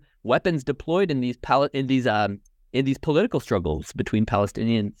become weapons deployed in these political struggles between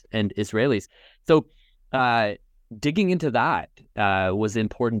Palestinians and Israelis. So digging into that was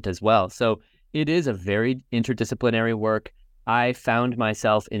important as well. So it is a very interdisciplinary work. I found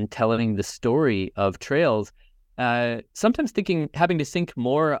myself in telling the story of trails, sometimes having to think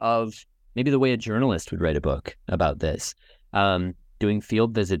more of maybe the way a journalist would write a book about this. doing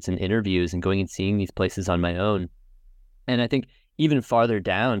field visits and interviews and going and seeing these places on my own. And I think even farther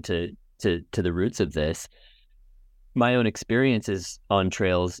down to the roots of this, my own experiences on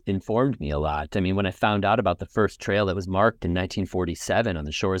trails informed me a lot. I mean, when I found out about the first trail that was marked in 1947 on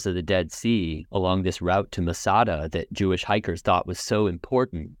the shores of the Dead Sea along this route to Masada that Jewish hikers thought was so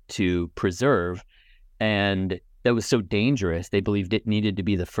important to preserve and that was so dangerous, they believed it needed to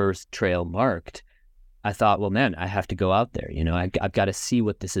be the first trail marked. I thought, well, man, I have to go out there. I've got to see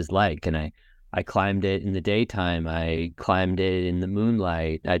what this is like. And I climbed it in the daytime. I climbed it in the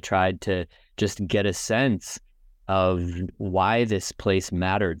moonlight. I tried to just get a sense of why this place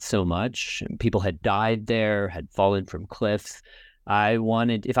mattered so much. People had died there, had fallen from cliffs. I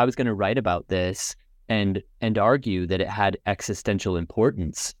wanted, if I was going to write about this and argue that it had existential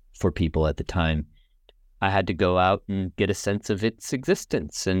importance for people at the time, I had to go out and get a sense of its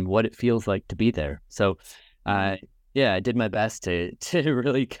existence and what it feels like to be there. So, I did my best to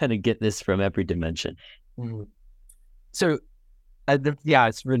really kind of get this from every dimension. So,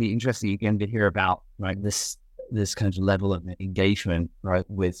 it's really interesting again to hear about this kind of level of engagement, right,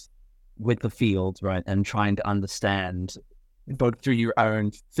 with the field, right, and trying to understand both through your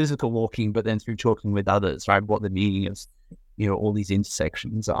own physical walking, but then through talking with others, right, what the meaning of all these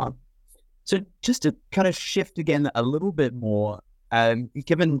intersections are. So just to kind of shift again a little bit more,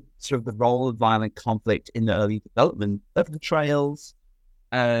 given sort of the role of violent conflict in the early development of the trails,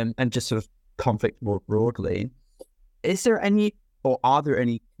 and just sort of conflict more broadly, is there any, or are there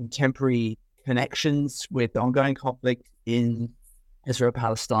any contemporary connections with ongoing conflict in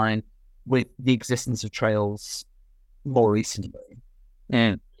Israel-Palestine with the existence of trails more recently?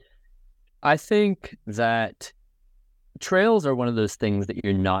 And I think that trails are one of those things that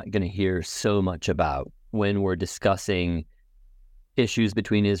you're not going to hear so much about when we're discussing issues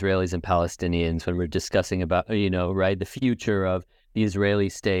between Israelis and Palestinians, when we're discussing about, the future of the Israeli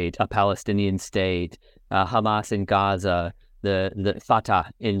state, a Palestinian state, Hamas in Gaza, the Fatah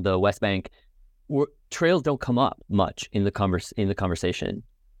in the West Bank. Trails don't come up much in the conversation.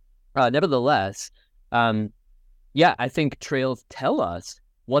 Nevertheless, I think trails tell us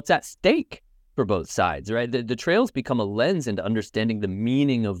what's at stake for both sides, right? The trails become a lens into understanding the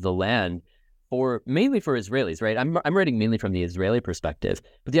meaning of the land mainly for Israelis, right? I'm writing mainly from the Israeli perspective,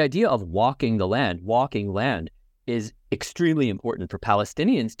 but the idea of walking land is extremely important for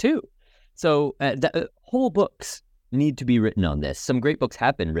Palestinians too. So whole books need to be written on this. Some great books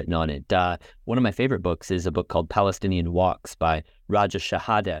have been written on it. One of my favorite books is a book called Palestinian Walks by Raja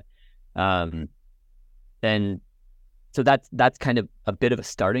Shahada. And so that's kind of a bit of a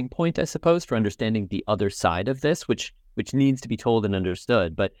starting point, I suppose, for understanding the other side of this, which needs to be told and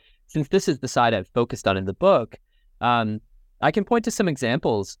understood. But since this is the side I've focused on in the book, I can point to some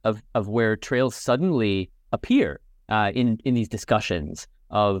examples of where trails suddenly appear in these discussions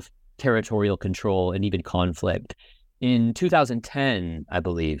of territorial control and even conflict. In 2010, I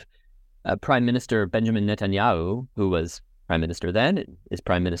believe, Prime Minister Benjamin Netanyahu, who was Prime Minister then and is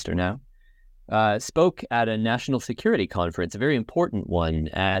Prime Minister now, spoke at a national security conference, a very important one,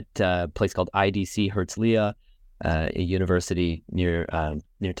 at a place called IDC Herzliya, a university near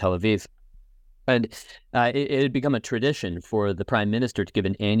Tel Aviv. And it had become a tradition for the Prime Minister to give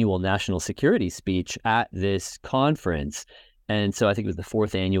an annual national security speech at this conference. And so I think it was the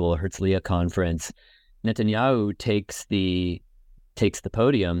fourth annual Herzliya conference. Netanyahu takes the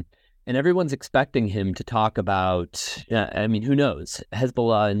podium, and everyone's expecting him to talk about, who knows,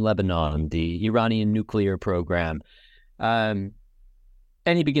 Hezbollah in Lebanon, the Iranian nuclear program. And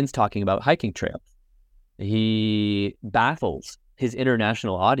he begins talking about hiking trails. He baffles his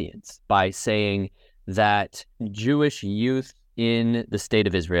international audience by saying that Jewish youth in the state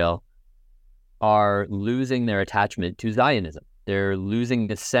of Israel are losing their attachment to Zionism. They're losing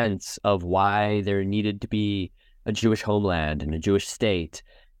the sense of why there needed to be a Jewish homeland and a Jewish state.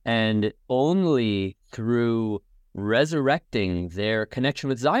 And only through resurrecting their connection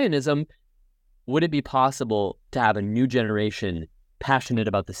with Zionism would it be possible to have a new generation passionate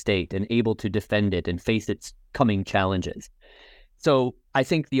about the state and able to defend it and face its coming challenges. So I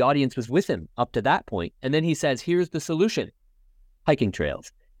think the audience was with him up to that point. And then he says, here's the solution, hiking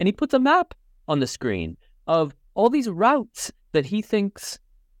trails. And he puts a map on the screen of all these routes that he thinks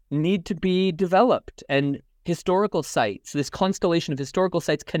need to be developed and historical sites, this constellation of historical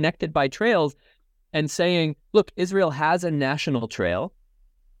sites connected by trails, and saying, look, Israel has a national trail,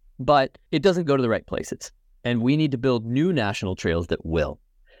 but it doesn't go to the right places. And we need to build new national trails that will.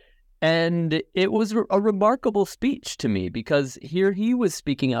 And it was a remarkable speech to me, because here he was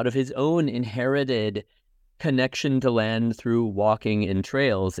speaking out of his own inherited connection to land through walking in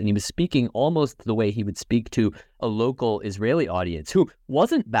trails. And he was speaking almost the way he would speak to a local Israeli audience who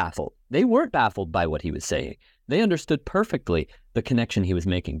wasn't baffled. They weren't baffled by what he was saying. They understood perfectly the connection he was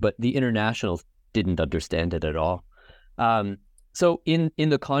making, but the internationals didn't understand it at all. So in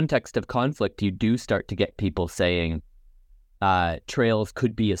the context of conflict, you do start to get people saying trails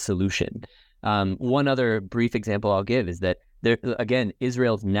could be a solution. One other brief example I'll give is that there, again,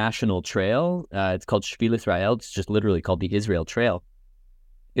 Israel's national trail, it's called Shvil Israel. It's just literally called the Israel Trail.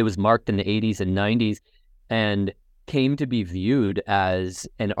 It was marked in the 80s and 90s and came to be viewed as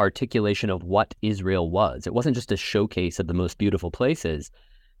an articulation of what Israel was. It wasn't just a showcase of the most beautiful places,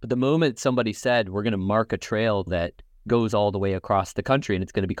 but the moment somebody said, we're going to mark a trail that goes all the way across the country and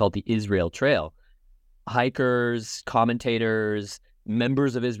it's going to be called the Israel Trail, hikers, commentators,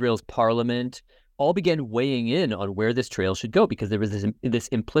 members of Israel's parliament all began weighing in on where this trail should go, because there was this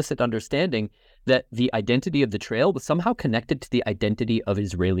implicit understanding that the identity of the trail was somehow connected to the identity of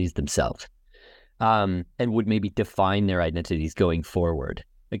Israelis themselves, and would maybe define their identities going forward.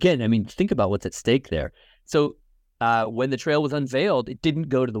 Again, I mean, think about what's at stake there. So when the trail was unveiled, it didn't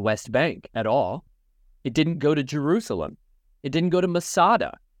go to the West Bank at all. It didn't go to Jerusalem. It didn't go to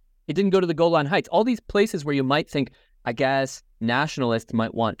Masada. It didn't go to the Golan Heights. All these places where you might think, I guess, nationalists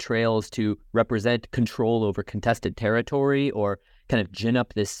might want trails to represent control over contested territory or kind of gin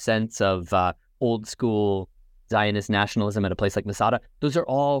up this sense of old school Zionist nationalism at a place like Masada. Those are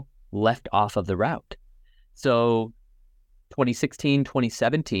all left off of the route. So 2016,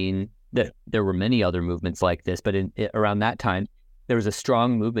 2017, there were many other movements like this, but around that time, there was a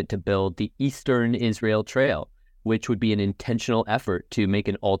strong movement to build the Eastern Israel Trail, which would be an intentional effort to make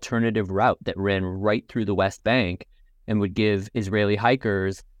an alternative route that ran right through the West Bank and would give Israeli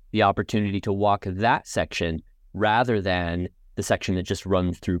hikers the opportunity to walk that section rather than the section that just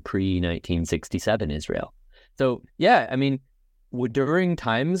runs through pre-1967 Israel. So, yeah, I mean, during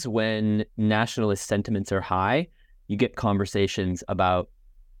times when nationalist sentiments are high, you get conversations about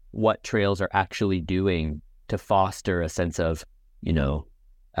what trails are actually doing to foster a sense of,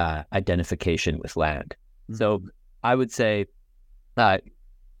 identification with land. Mm-hmm. So I would say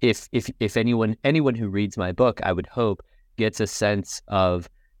if anyone who reads my book, I would hope, gets a sense of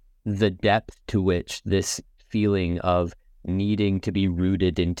the depth to which this feeling of needing to be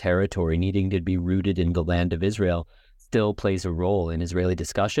rooted in territory, needing to be rooted in the land of Israel still plays a role in Israeli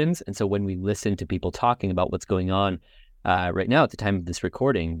discussions. And so when we listen to people talking about what's going on right now at the time of this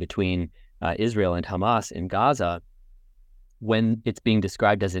recording between Israel and Hamas in Gaza, when it's being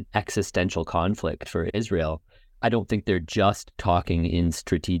described as an existential conflict for Israel, I don't think they're just talking in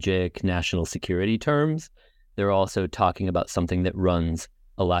strategic national security terms. They're also talking about something that runs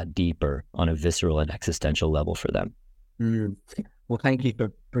a lot deeper on a visceral and existential level for them. Mm. Well, thank you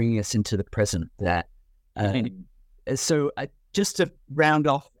for bringing us into the present there. So just to round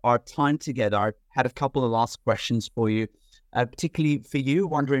off our time together, I had a couple of last questions for you, particularly for you,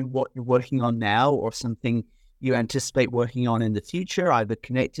 wondering what you're working on now or something you anticipate working on in the future, either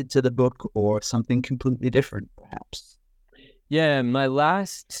connected to the book or something completely different, perhaps. Yeah, my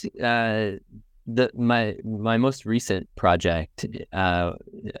last, my most recent project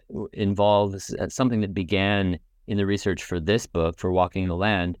involves something that began in the research for this book, for Walking the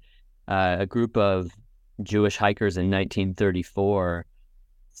Land. A group of Jewish hikers in 1934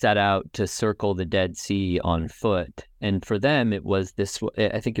 set out to circle the Dead Sea on foot. And for them, it was this,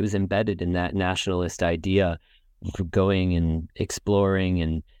 I think it was embedded in that nationalist idea of going and exploring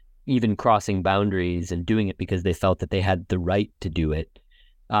and even crossing boundaries and doing it because they felt that they had the right to do it.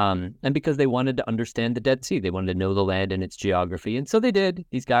 And because they wanted to understand the Dead Sea. They wanted to know the land and its geography. And so they did.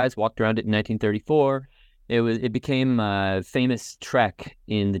 These guys walked around it in 1934. It became a famous trek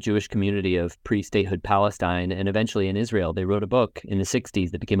in the Jewish community of pre-statehood Palestine and eventually in Israel. They wrote a book in the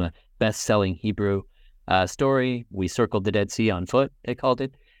 60s that became a best-selling Hebrew story. We circled the Dead Sea on foot, they called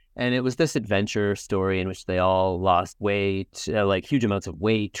it. And it was this adventure story in which they all lost weight, like huge amounts of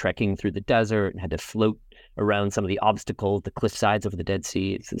weight, trekking through the desert and had to float around some of the obstacles, the cliff sides of the Dead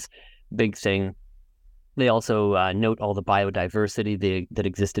Sea. It's this big thing. They also note all the biodiversity that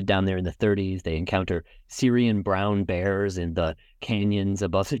existed down there in the 30s. They encounter Syrian brown bears in the canyons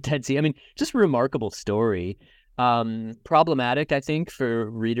above the Dead Sea. I mean, just a remarkable story. Problematic, I think, for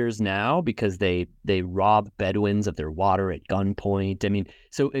readers now because they rob Bedouins of their water at gunpoint. I mean,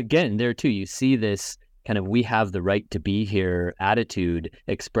 so again, there too, you see this kind of we have the right to be here attitude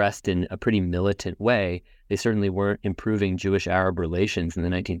expressed in a pretty militant way. They certainly weren't improving Jewish-Arab relations in the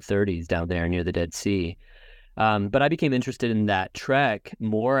 1930s down there near the Dead Sea. But I became interested in that trek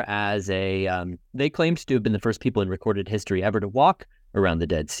more as they claimed to have been the first people in recorded history ever to walk around the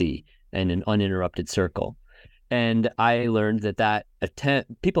Dead Sea in an uninterrupted circle. And I learned that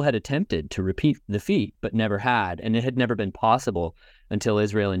people had attempted to repeat the feat, but never had. And it had never been possible until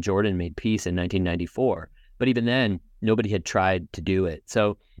Israel and Jordan made peace in 1994. But even then, nobody had tried to do it.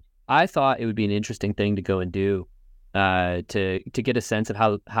 So I thought it would be an interesting thing to go and do, to get a sense of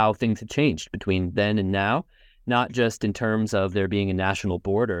how things have changed between then and now, not just in terms of there being a international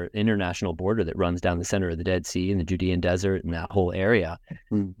border that runs down the center of the Dead Sea and the Judean Desert and that whole area,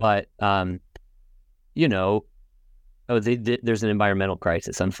 but there's an environmental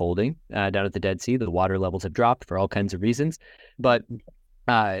crisis unfolding down at the Dead Sea. The water levels have dropped for all kinds of reasons. But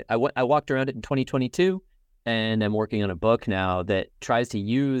I walked around it in 2022, and I'm working on a book now that tries to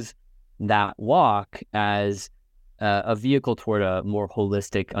use that walk as a vehicle toward a more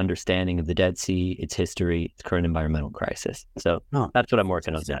holistic understanding of the Dead Sea, its history, its current environmental crisis. So that's what I'm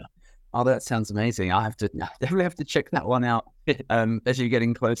working on now. Oh, that sounds amazing. I definitely have to check that one out as you're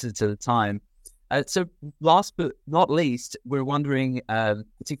getting closer to the time. So last but not least, we're wondering,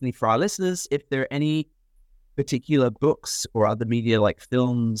 particularly for our listeners, if there are any particular books or other media like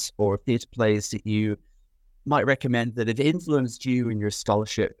films or theatre plays that you might recommend that have influenced you in your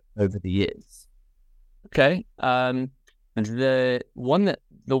scholarship over the years. Okay. The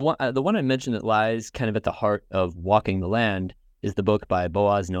one I mentioned that lies kind of at the heart of Walking the Land is the book by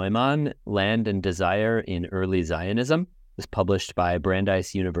Boaz Neumann, Land and Desire in Early Zionism. It was published by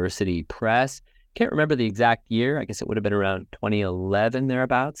Brandeis University Press. Can't remember the exact year. I guess it would have been around 2011,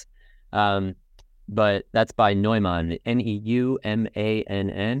 thereabouts. But that's by Neumann,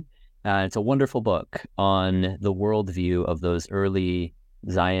 Neumann. It's a wonderful book on the worldview of those early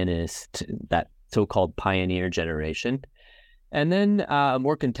Zionist, that so-called pioneer generation. And then a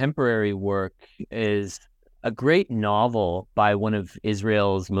more contemporary work is a great novel by one of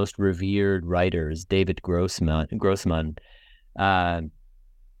Israel's most revered writers, David Grossman.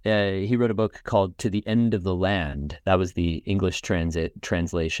 He wrote a book called To the End of the Land. That was the English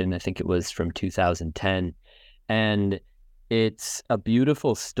translation. I think it was from 2010. And it's a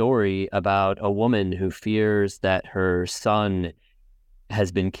beautiful story about a woman who fears that her son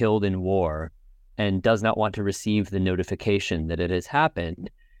has been killed in war and does not want to receive the notification that it has happened.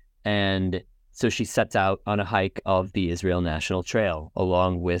 And so she sets out on a hike of the Israel National Trail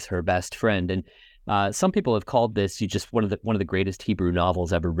along with her best friend. And some people have called this just one of the greatest Hebrew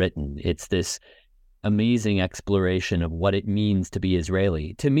novels ever written. It's this amazing exploration of what it means to be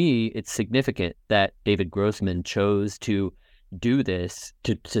Israeli. To me, it's significant that David Grossman chose to do this,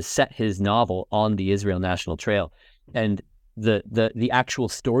 to set his novel on the Israel National Trail. And the actual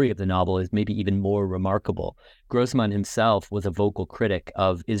story of the novel is maybe even more remarkable. Grossman himself was a vocal critic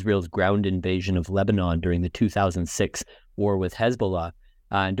of Israel's ground invasion of Lebanon during the 2006 war with Hezbollah.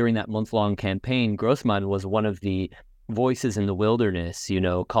 And during that month-long campaign, Grossman was one of the voices in the wilderness,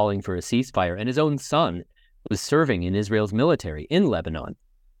 calling for a ceasefire. And his own son was serving in Israel's military in Lebanon.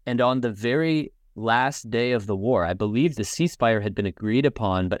 And on the very last day of the war, I believe the ceasefire had been agreed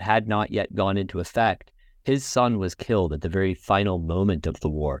upon but had not yet gone into effect. His son was killed at the very final moment of the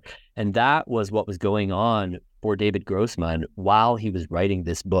war. And that was what was going on for David Grossman while he was writing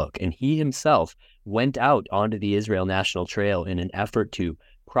this book. And he himself went out onto the Israel National Trail in an effort to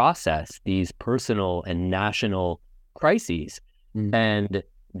process these personal and national crises. And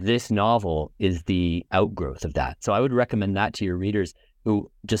this novel is the outgrowth of that. So I would recommend that to your readers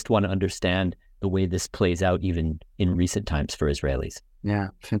who just want to understand the way this plays out even in recent times for Israelis. Yeah,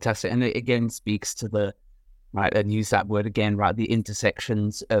 fantastic. And it again speaks to the, right, and use that word again, right, the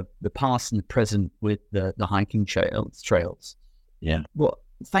intersections of the past and the present with the hiking trails. Yeah. Well,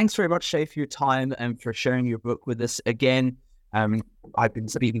 thanks very much, Shay, for your time and for sharing your book with us. Again, I've been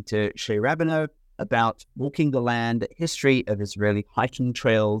speaking to Shay Rabineau about Walking the Land, History of Israeli Hiking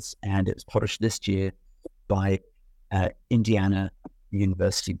Trails, and it was published this year by Indiana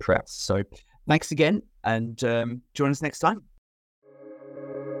University Press. So thanks again, and join us next time.